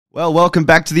Well, welcome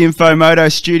back to the MOTO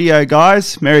studio,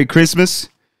 guys. Merry Christmas.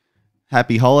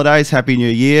 Happy holidays. Happy New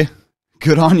Year.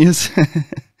 Good on yous.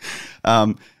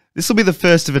 This will be the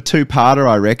first of a two-parter,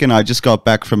 I reckon. I just got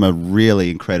back from a really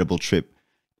incredible trip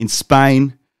in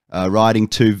Spain, riding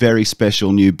two very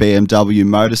special new BMW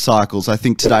motorcycles. I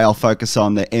think today I'll focus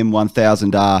on the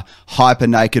M1000R hyper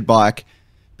naked bike,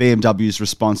 BMW's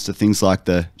response to things like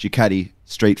the Ducati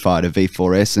Street Fighter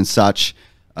V4S and such.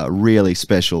 A really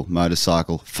special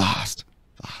motorcycle. Fast.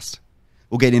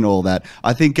 We'll get into all that.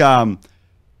 I think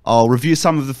I'll review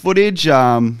some of the footage,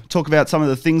 talk about some of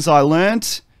the things I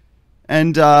learnt,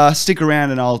 and stick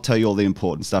around and I'll tell you all the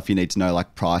important stuff you need to know,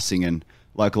 like pricing and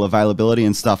local availability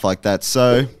and stuff like that.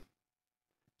 So,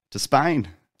 to Spain.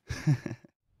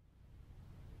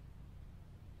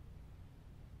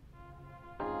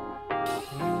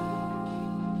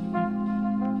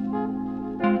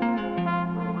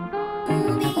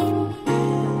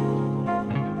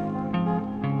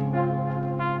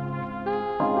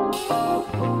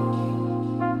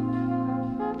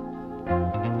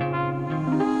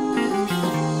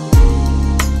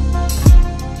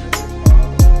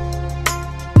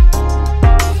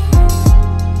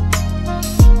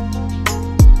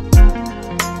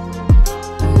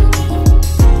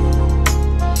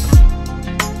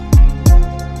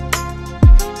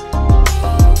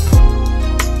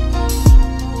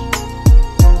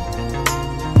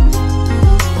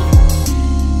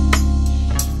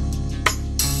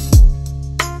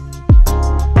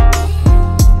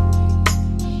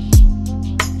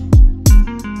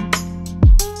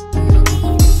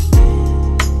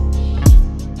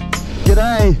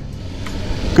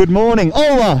 Good morning.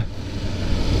 Hola!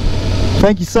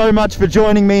 Thank you so much for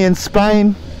joining me in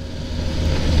Spain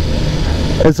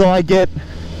as I get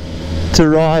to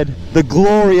ride the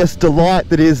glorious delight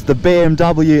that is the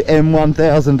BMW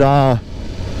M1000R.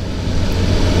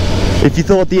 If you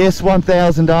thought the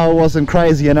S1000R wasn't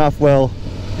crazy enough, well,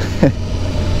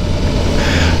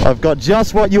 I've got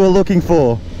just what you were looking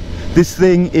for. This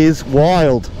thing is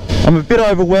wild. I'm a bit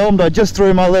overwhelmed. I just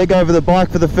threw my leg over the bike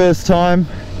for the first time.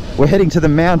 We're heading to the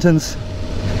mountains,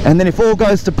 and then if all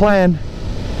goes to plan,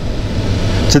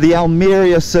 to the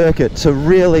Almeria circuit to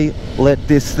really let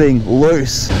this thing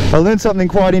loose. I learned something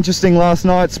quite interesting last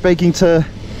night speaking to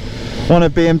one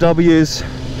of BMW's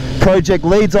project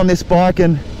leads on this bike,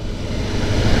 and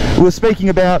we were speaking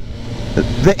about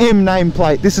the M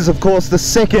nameplate. This is of course the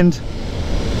second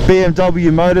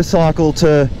BMW motorcycle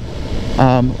to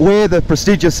wear the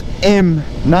prestigious M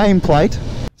nameplate.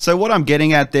 So what I'm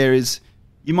getting at there is,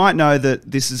 you might know that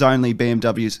this is only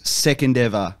BMW's second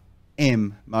ever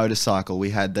M motorcycle. We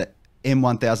had the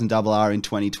M1000RR in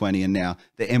 2020 and now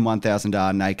the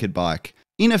M1000R naked bike.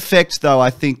 In effect though, I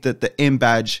think that the M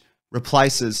badge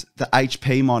replaces the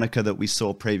HP moniker that we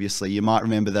saw previously. You might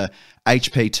remember the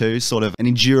HP2, sort of an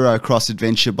enduro cross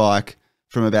adventure bike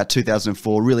from about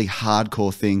 2004, really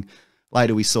hardcore thing.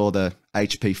 Later we saw the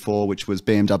HP4, which was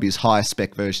BMW's highest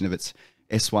spec version of its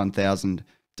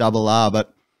S1000RR,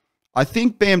 but I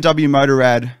think BMW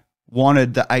Motorrad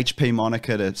wanted the HP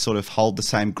moniker to sort of hold the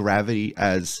same gravity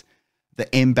as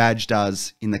the M badge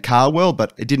does in the car world,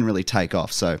 but it didn't really take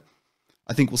off. So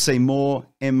I think we'll see more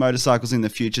M motorcycles in the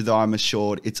future, though I'm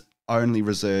assured it's only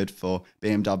reserved for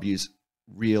BMW's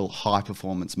real high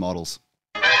performance models.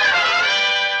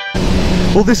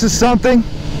 Well, this is something.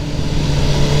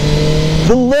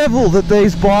 The level that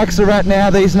these bikes are at now,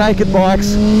 these naked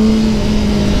bikes,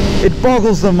 it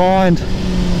boggles the mind.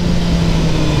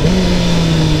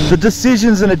 The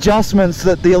decisions and adjustments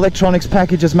that the electronics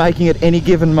package is making at any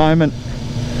given moment.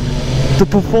 The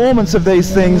performance of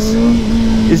these things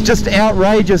is just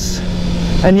outrageous,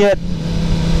 and yet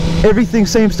everything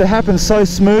seems to happen so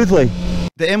smoothly.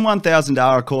 The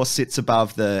M1000R of course sits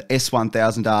above the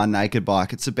S1000R naked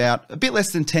bike. It's about a bit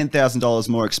less than $10,000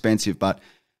 more expensive, but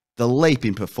the leap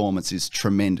in performance is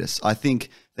tremendous. I think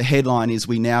the headline is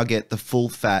we now get the full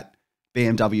fat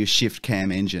BMW shift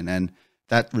cam engine, and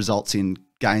that results in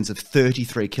gains of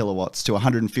 33 kilowatts to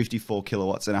 154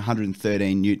 kilowatts and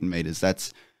 113 newton meters.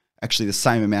 That's actually the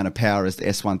same amount of power as the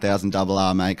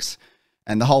S1000RR makes.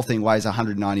 And the whole thing weighs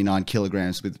 199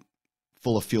 kilograms with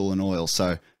full of fuel and oil.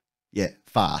 So yeah,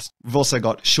 fast. We've also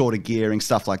got shorter gearing,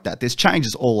 stuff like that. There's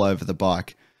changes all over the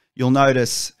bike. You'll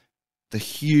notice the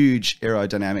huge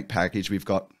aerodynamic package. We've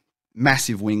got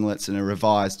massive winglets and a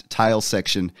revised tail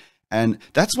section. And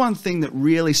that's one thing that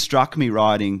really struck me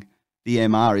riding the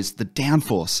MR is the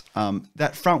downforce.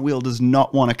 That front wheel does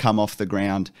not want to come off the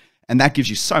ground, and that gives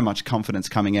you so much confidence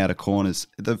coming out of corners.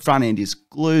 The front end is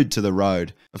glued to the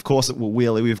road. Of course it will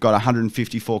wheelie. We've got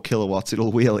 154 kilowatts,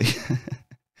 it'll wheelie.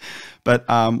 But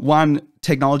one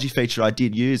technology feature I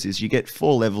did use is you get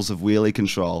 4 levels of wheelie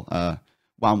control.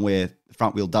 One where the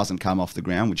front wheel doesn't come off the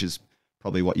ground, which is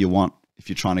probably what you want if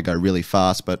you're trying to go really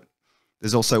fast. But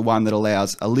there's also one that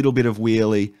allows a little bit of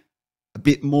wheelie, a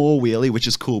bit more wheelie, which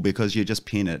is cool because you just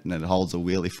pin it and it holds a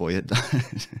wheelie for you. It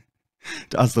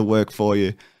does the work for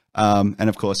you. And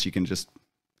of course you can just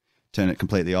turn it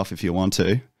completely off if you want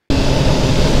to.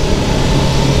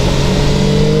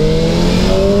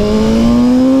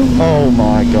 Oh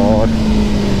my God.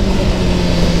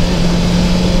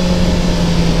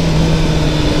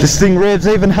 This thing revs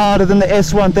even harder than the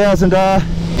S1000R,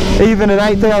 even at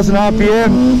 8,000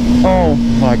 RPM. Oh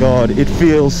my God, it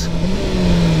feels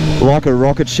like a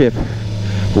rocket ship.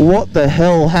 What the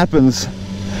hell happens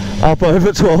up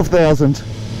over 12,000?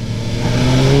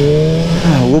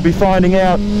 We'll be finding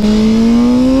out.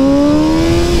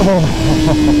 Oh.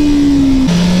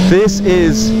 This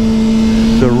is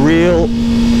the real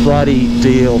bloody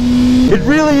deal. It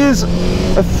really is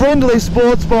a friendly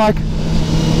sports bike,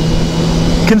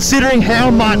 considering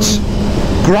how much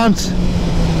grunt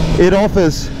it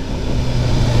offers.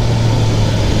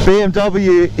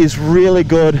 BMW is really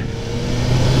good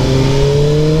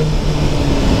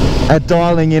at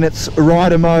dialing in its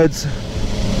rider modes.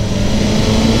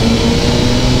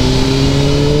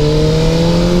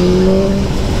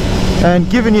 And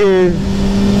giving you,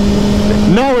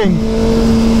 knowing,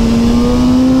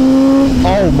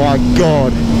 oh my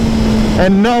God,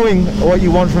 and knowing what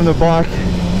you want from the bike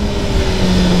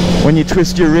when you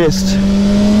twist your wrist.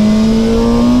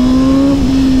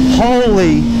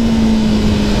 Holy.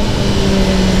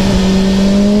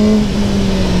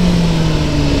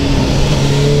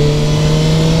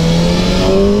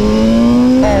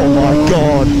 Oh my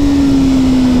God.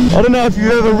 I don't know if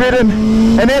you've ever ridden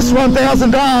an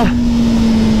S1000R.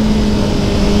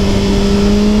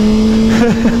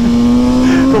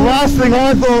 The last thing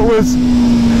I thought was,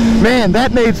 man,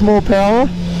 that needs more power.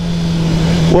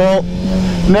 Well,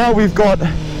 now we've got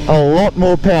a lot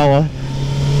more power.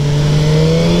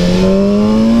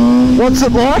 What's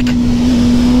it like?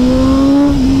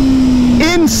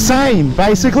 Insane,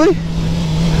 basically.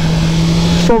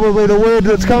 Probably the word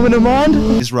that's coming to mind.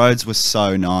 These roads were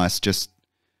so nice, just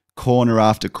corner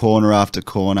after corner after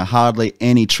corner, hardly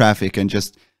any traffic and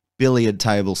just billiard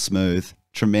table smooth.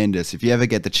 Tremendous, if you ever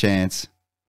get the chance.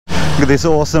 Look at this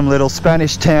awesome little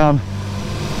Spanish town.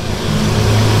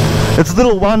 It's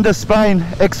little wonder Spain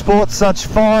exports such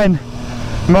fine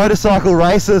motorcycle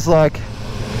races like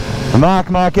Marc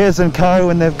Marquez and co,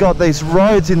 and they've got these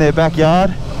roads in their backyard.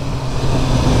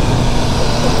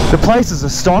 The place is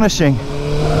astonishing.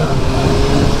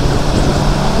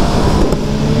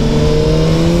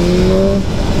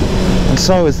 And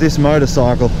so is this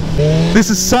motorcycle. This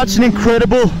is such an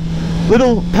incredible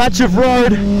little patch of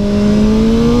road.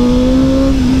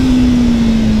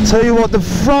 Tell you what, the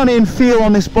front end feel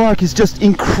on this bike is just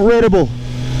incredible.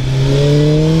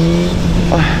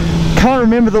 I can't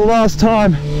remember the last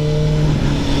time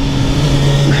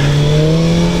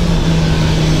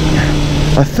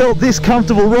I felt this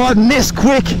comfortable riding this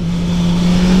quick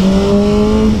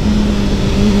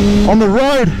on the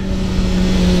road.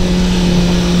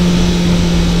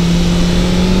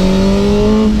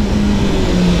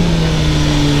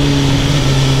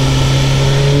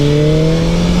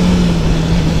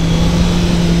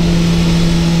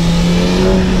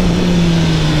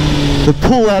 The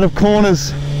pull out of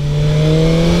corners.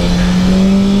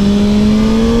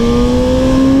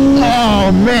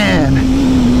 Oh man.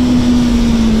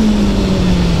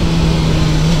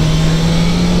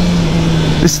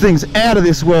 This thing's out of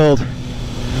this world.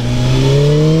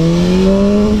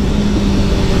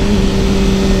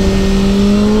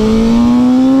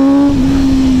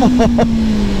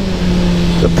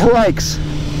 The brakes.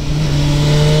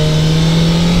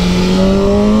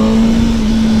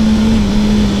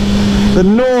 The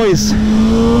noise.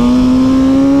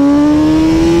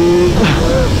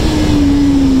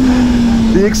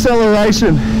 The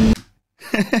acceleration.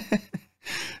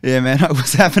 Yeah, man, I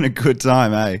was having a good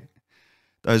time, eh?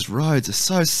 Those roads are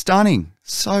so stunning,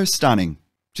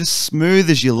 just smooth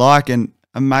as you like, and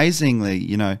amazingly,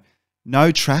 you know,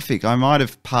 no traffic. I might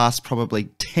have passed probably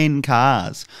 10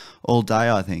 cars all day,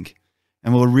 I think,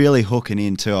 and we were really hooking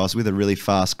in too. I was with a really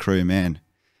fast crew, man.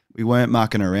 We weren't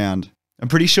mucking around. I'm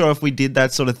pretty sure if we did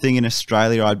that sort of thing in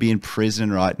Australia, I'd be in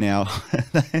prison right now.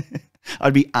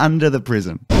 I'd be under the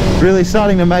prison. Really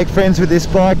starting to make friends with this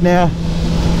bike now.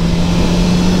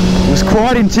 It was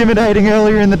quite intimidating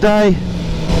earlier in the day,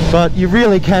 but you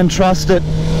really can trust it.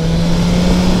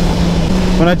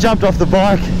 When I jumped off the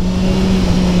bike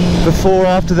before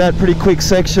after that pretty quick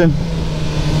section,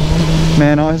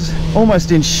 man, I was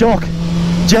almost in shock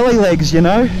jelly legs, you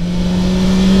know?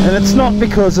 And it's not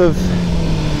because of,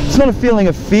 it's not a feeling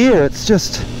of fear, it's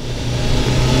just,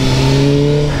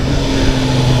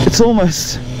 it's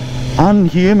almost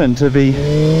unhuman to be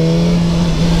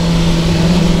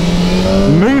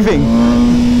moving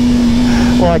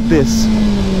like this.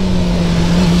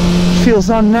 It feels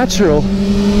unnatural.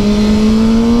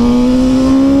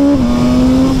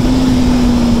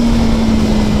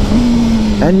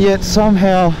 And yet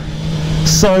somehow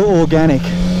so organic.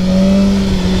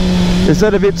 Is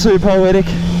that a bit too poetic?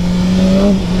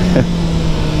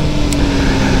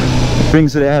 It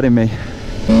brings it out in me.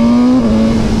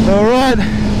 Alright,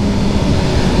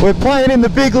 we're playing in the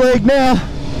big league now.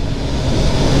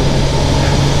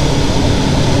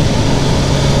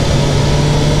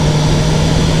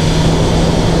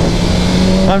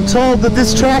 I'm told that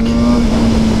this track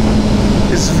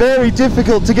is very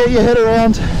difficult to get your head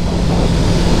around.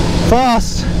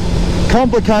 Fast,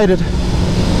 complicated.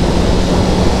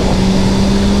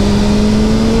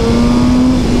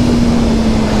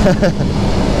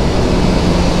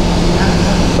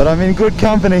 But I'm in good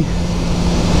company.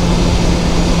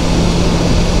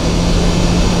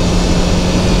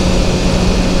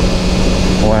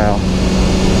 Wow.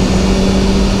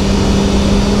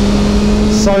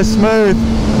 So smooth.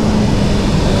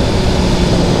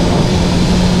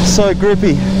 So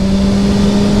grippy.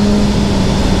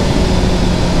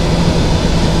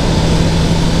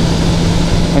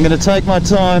 I'm going to take my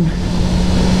time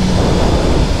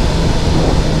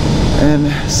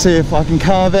and see if I can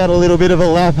carve out a little bit of a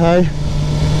lap, hey?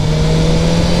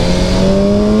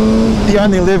 You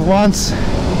only live once.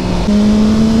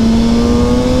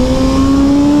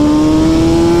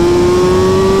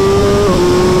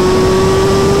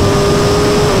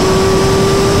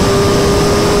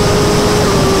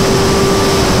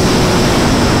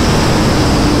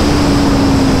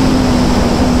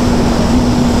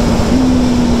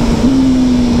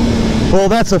 Well,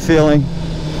 that's a feeling.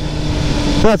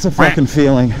 That's a fucking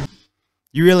feeling.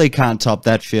 You really can't top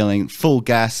that feeling. Full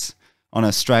gas on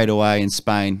a straightaway in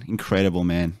Spain. Incredible,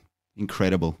 man.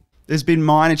 Incredible. There's been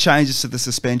minor changes to the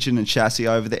suspension and chassis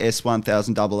over the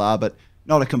S1000RR, but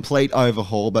not a complete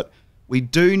overhaul. But we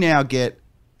do now get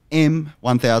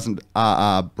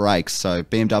M1000RR brakes, so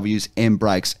BMW's M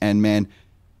brakes. And man,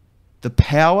 the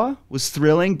power was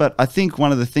thrilling, but I think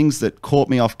one of the things that caught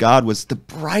me off guard was the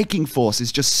braking force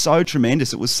is just so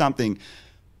tremendous. It was something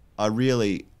I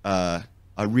really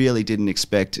didn't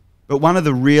expect. But one of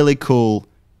the really cool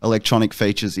electronic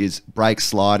features is brake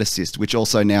slide assist, which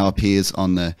also now appears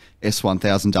on the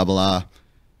S1000RR.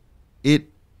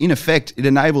 In effect, it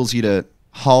enables you to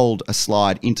hold a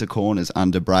slide into corners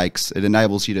under brakes. It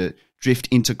enables you to drift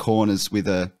into corners with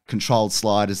a controlled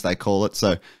slide, as they call it.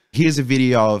 So here's a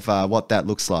video of what that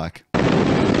looks like.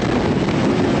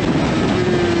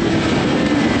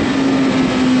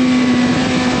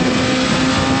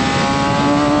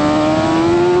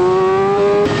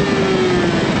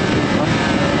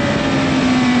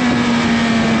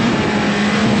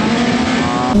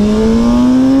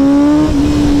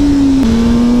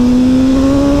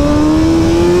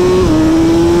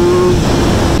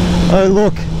 Oh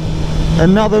look,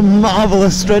 another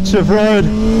marvellous stretch of road.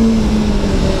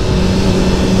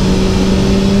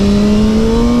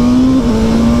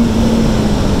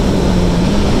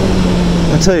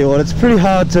 I tell you what, it's pretty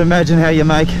hard to imagine how you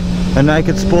make a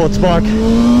naked sports bike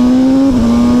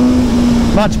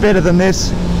much better than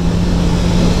this.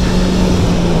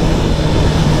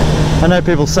 I know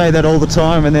people say that all the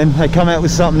time and then they come out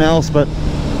with something else, but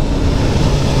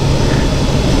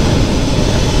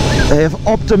they have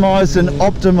optimised and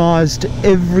optimised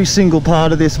every single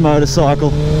part of this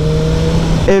motorcycle.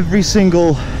 Every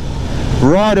single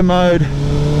rider mode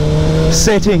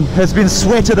setting has been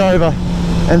sweated over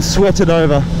and sweated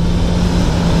over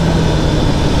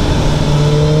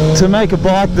to make a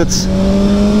bike that's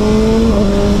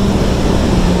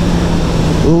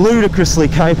ludicrously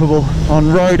capable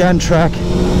on road and track.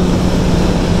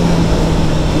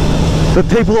 But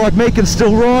people like me can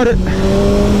still ride it.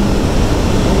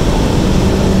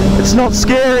 It's not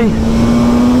scary.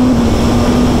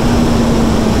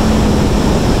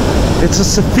 It's a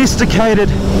sophisticated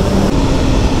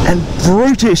and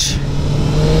brutish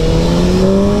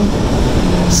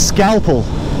scalpel.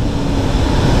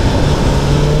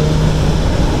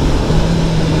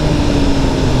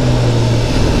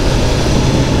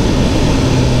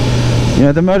 You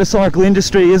know, the motorcycle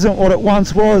industry isn't what it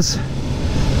once was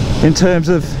in terms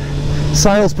of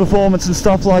sales performance and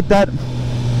stuff like that.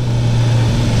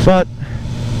 But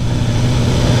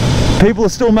people are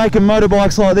still making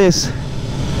motorbikes like this,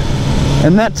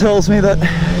 and that tells me that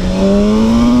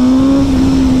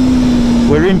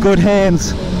We're in good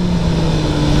hands.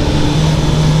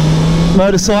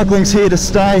 Motorcycling's here to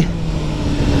stay,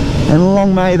 and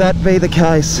long may that be the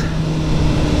case.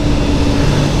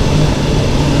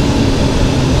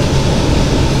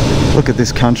 Look at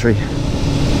this country.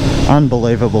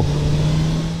 Unbelievable.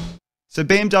 So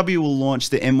BMW will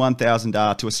launch the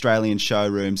M1000R to Australian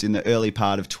showrooms in the early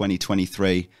part of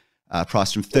 2023,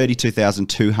 priced from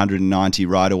 $32,290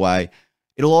 right away.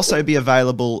 It'll also be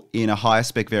available in a higher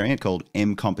spec variant called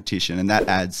M Competition, and that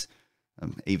adds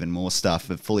even more stuff,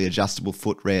 fully adjustable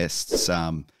footrests,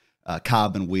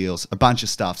 carbon wheels, a bunch of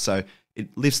stuff. So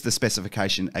it lifts the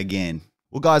specification again.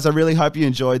 Well, guys, I really hope you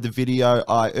enjoyed the video.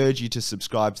 I urge you to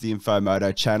subscribe to the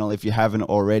MoTo channel if you haven't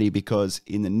already, because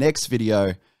in the next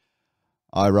video,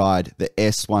 I ride the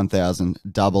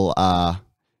S1000RR.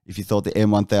 If you thought the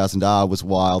M1000R was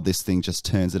wild, this thing just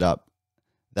turns it up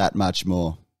that much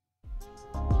more.